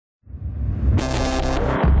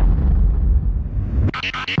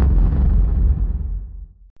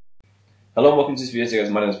Hello and welcome to this video, guys.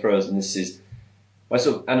 My name is proersHD and this is my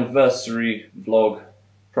sort of anniversary vlog,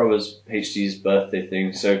 proersHD's birthday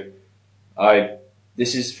thing. So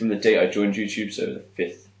this is from the date I joined YouTube, so the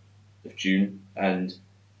 5th of June, and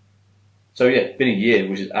so yeah, it's been a year,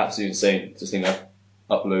 which is absolutely insane. This thing I've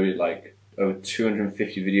uploaded like over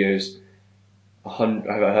 250 videos, I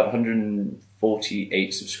have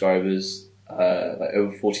 148 subscribers, like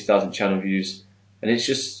over 40,000 channel views, and it's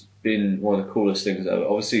just been one of the coolest things ever.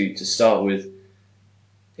 Obviously, to start with,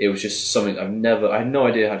 it was just something I had no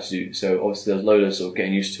idea how to do. So obviously, there was loads of sort of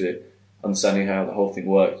getting used to it, understanding how the whole thing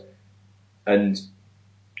worked, and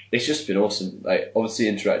it's just been awesome. Like obviously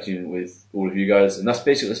interacting with all of you guys, and that's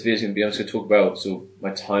basically what this video is going to be. I'm just going to talk about sort of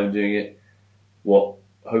my time doing it, what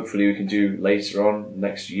hopefully we can do later on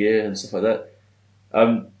next year and stuff like that.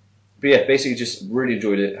 But yeah, basically just really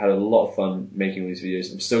enjoyed it. Had a lot of fun making all these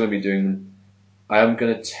videos. I'm still going to be doing them. I am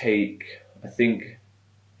going to take, I think,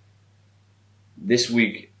 this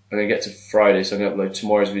week I'm going to get to Friday, so I'm going to upload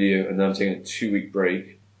tomorrow's video, and then I'm taking a 2-week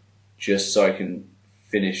break just so I can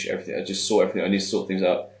finish everything. I just sort everything. I need to sort things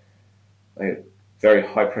out. I have very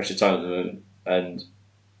high pressure time at the moment, and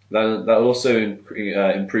that will also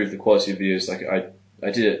improve the quality of videos. Like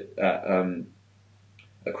I did it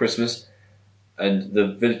at Christmas, and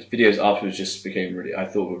the videos afterwards just became I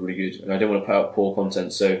thought were really good, and I didn't want to put out poor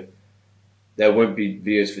content, so there won't be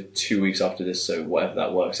videos for 2 weeks after this, so whatever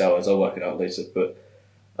that works out as, I'll work it out later. But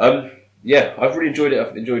yeah, I've really enjoyed it.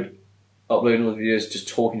 I've enjoyed uploading all the videos, just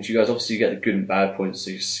talking to you guys. Obviously, you get the good and bad points,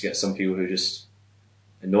 so you just get some people who are just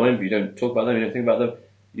annoying, but you don't talk about them, you don't think about them.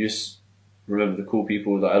 You just remember the cool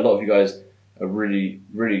people. Like a lot of you guys are really,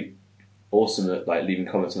 really awesome at like leaving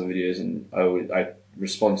comments on the videos, and I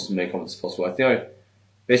respond to as many comments as possible. I think I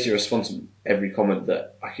basically respond to every comment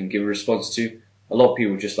that I can give a response to. A lot of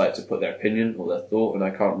people just like to put their opinion or their thought, and I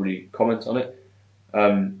can't really comment on it.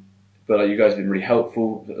 But like, you guys have been really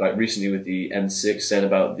helpful. Like recently with the M6, saying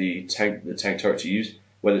about the tank turret to use,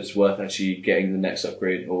 whether it's worth actually getting the next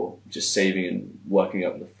upgrade or just saving and working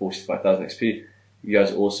up the 45,000 XP. You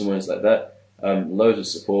guys are awesome when it's like that. Loads of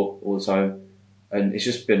support all the time, and it's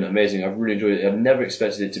just been amazing. I've really enjoyed it. I've never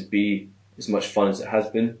expected it to be as much fun as it has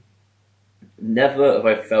been. Never have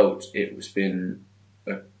I felt it was been.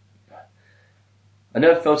 I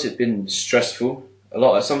never felt it been stressful.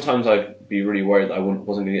 Sometimes I'd be really worried that I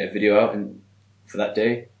wasn't going to get a video out for that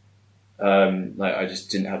day. Like I just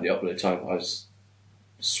didn't have the upload time. I was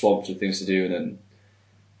swamped with things to do, and then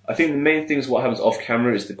I think the main thing is what happens off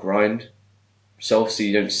camera is the grind. So obviously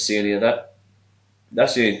you don't see any of that.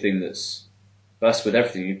 That's the only thing that's with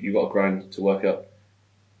everything. You've got to grind to work up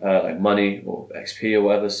like money or XP or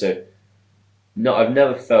whatever. So no, I've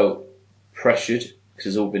never felt pressured,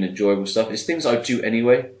 because it's all been enjoyable stuff. It's things I do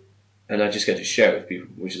anyway, and I just get to share it with people,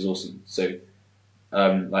 which is awesome. So,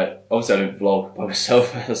 like obviously I don't vlog by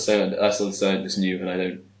myself. That's something that's new, and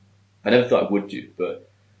I never thought I would do. But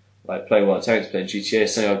like playing Wild Tanks, playing GTA,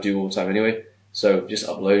 is something I do all the time anyway. So just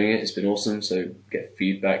uploading it, it's been awesome. So get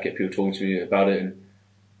feedback, get people talking to me about it,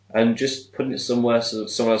 and just putting it somewhere so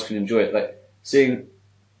someone else can enjoy it. Like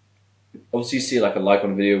obviously you see like a like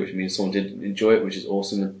on a video, which means someone did enjoy it, which is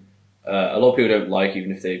awesome. A lot of people don't like,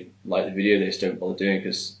 even if they like the video, they just don't bother doing it,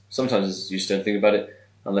 because sometimes you just don't think about it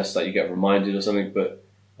unless like you get reminded or something. But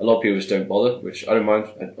a lot of people just don't bother, which I don't mind.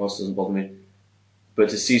 It also doesn't bother me. But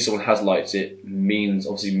to see someone has liked it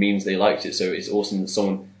obviously means they liked it. So it's awesome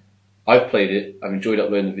that I've played it, I've enjoyed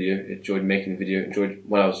uploading the video, enjoyed making the video, enjoyed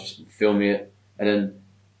when I was just filming it, and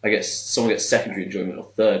then someone gets secondary enjoyment or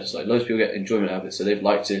third. It's like loads of people get enjoyment out of it, so they've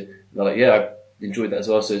liked it. And they're like, yeah, I enjoyed that as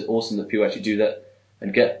well. So it's awesome that people actually do that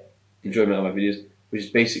and get enjoyment out of my videos, which is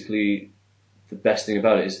basically the best thing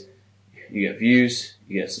about it. Is you get views,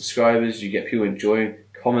 you get subscribers, you get people enjoying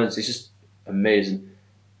comments. It's just amazing,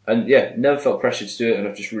 and yeah, never felt pressured to do it, and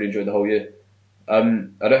I've just really enjoyed the whole year. I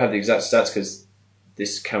don't have the exact stats because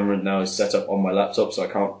this camera now is set up on my laptop, so I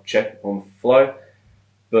can't check on the fly,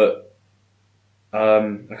 but I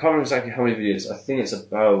can't remember exactly how many videos. I think it's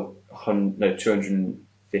about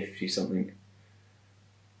 250 something.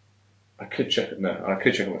 I could check it now. I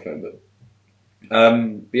could check on my phone, but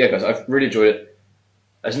yeah, guys, I've really enjoyed it.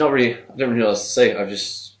 I don't really know what else to say.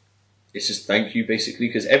 It's just thank you, basically,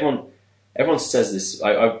 because everyone says this.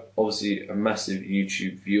 I'm obviously a massive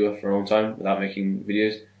YouTube viewer for a long time without making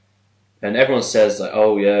videos, and everyone says like,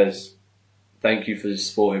 oh yes, thank you for the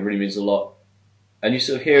support. It really means a lot. And you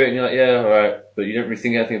sort of hear it and you're like, yeah, alright, but you don't really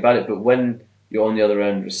think anything about it. But when you're on the other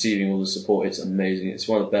end receiving all the support, it's amazing. It's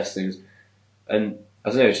one of the best things, and I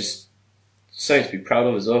don't know, it's just something to be proud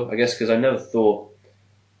of as well, I guess, because I never thought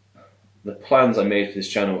the plans I made for this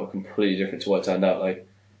channel were completely different to what turned out. Like,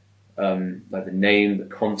 like the name, the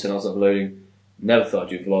content I was uploading. Never thought I'd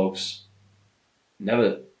do vlogs.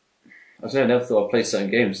 Never thought I'd play certain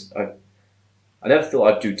games. I never thought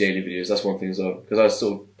I'd do daily videos. That's one thing as well, because I was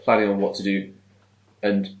sort of planning on what to do,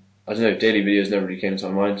 and I don't know, daily videos never really came to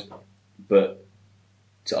my mind. But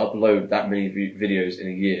to upload that many videos in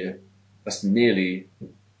a year, that's nearly.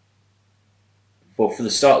 Well, for the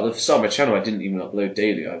start of my channel, I didn't even upload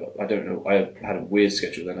daily. I don't know. I had a weird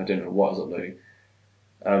schedule then. I don't know what I was uploading.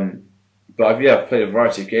 But I've played a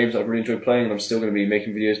variety of games I've really enjoyed playing, and I'm still going to be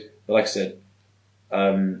making videos. But like I said,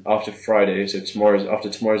 after Friday, so after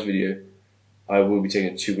tomorrow's video, I will be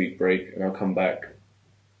taking a 2-week break, and I'll come back.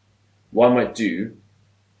 What I might do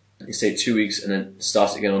is say 2 weeks and then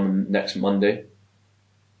start again on the next Monday.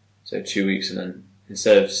 So 2 weeks, and then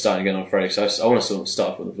instead of starting again on Friday, so I want to sort of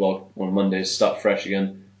start off with a vlog on Monday, start fresh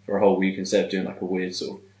again for a whole week instead of doing like a weird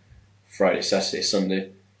sort of Friday, Saturday,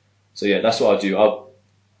 Sunday. So yeah, that's what I'll do. I'll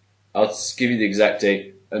give you the exact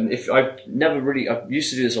date. And if I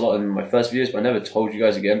used to do this a lot in my first videos, but I never told you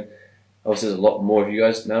guys again. Obviously, there's a lot more of you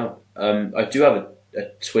guys now. I do have a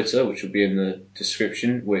Twitter, which will be in the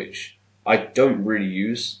description, which I don't really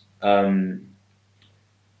use. I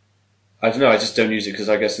don't know. I just don't use it because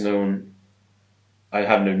I guess I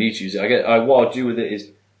have no need to use it. What I'll do with it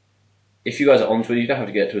is, if you guys are on Twitter, you don't have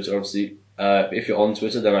to get Twitter, obviously. But if you're on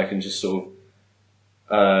Twitter, then I can just sort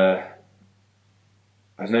of,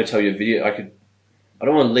 I don't know, tell you a video. I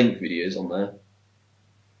don't want to link videos on there,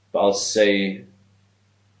 but I'll say,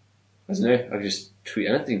 I don't know, I can just tweet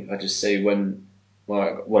anything. I just say when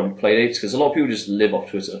play dates, because a lot of people just live off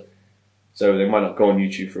Twitter. So they might not go on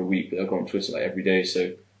YouTube for a week, but they'll go on Twitter like every day.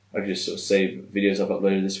 So I can just sort of save videos I've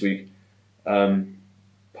uploaded this week.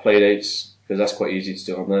 Play dates, because that's quite easy to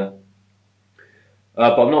do on there.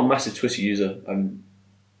 But I'm not a massive Twitter user. I'm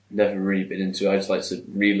never really been into it. I just like to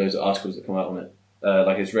read loads of articles that come out on it.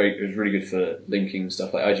 Like it was really good for linking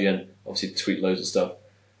stuff, like IGN obviously tweet loads of stuff,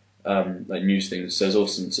 like news things. So it's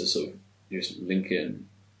awesome to sort of just link it and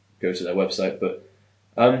go to their website. But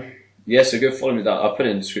yeah, so go follow me. That I'll put it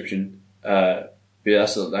in the description. But yeah,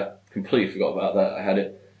 I completely forgot about that. I had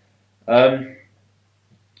it.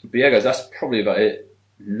 But yeah, guys, that's probably about it.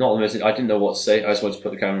 Not the most. I didn't know what to say. I just wanted to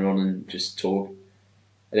put the camera on and just talk.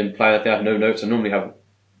 I didn't plan anything. I had no notes. I normally have a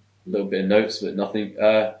little bit of notes, but nothing.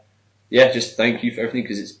 Yeah, just thank you for everything,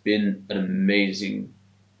 because it's been an amazing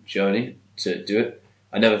journey to do it.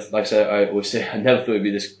 Like I said, I always say, I never thought it'd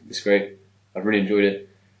be this great. I've really enjoyed it.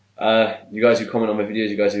 You guys who comment on my videos,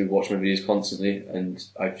 you guys who watch my videos constantly, and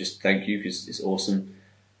I just thank you, because it's awesome.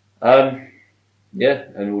 Yeah,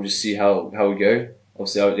 and we'll just see how we go.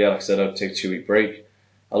 Obviously, like I said, I'll take a 2-week break.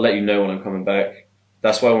 I'll let you know when I'm coming back.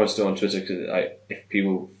 That's why I want to do it on Twitter, because if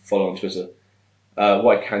people follow on Twitter,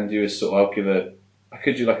 what I can do is sort of I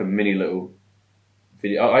could do like a mini little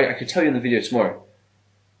video. I could tell you in the video tomorrow.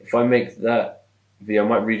 If I make that video, I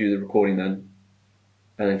might redo the recording then,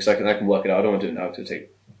 and then because I can work it out. I don't want to do it now because it'll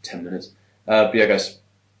take 10 minutes. But yeah, guys,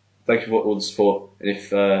 thank you for all the support. And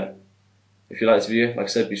if you like this video, like I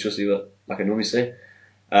said, be sure to leave a, like I normally say,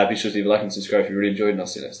 be sure to leave a like and subscribe if you really enjoyed, and I'll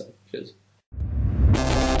see you next time. Cheers.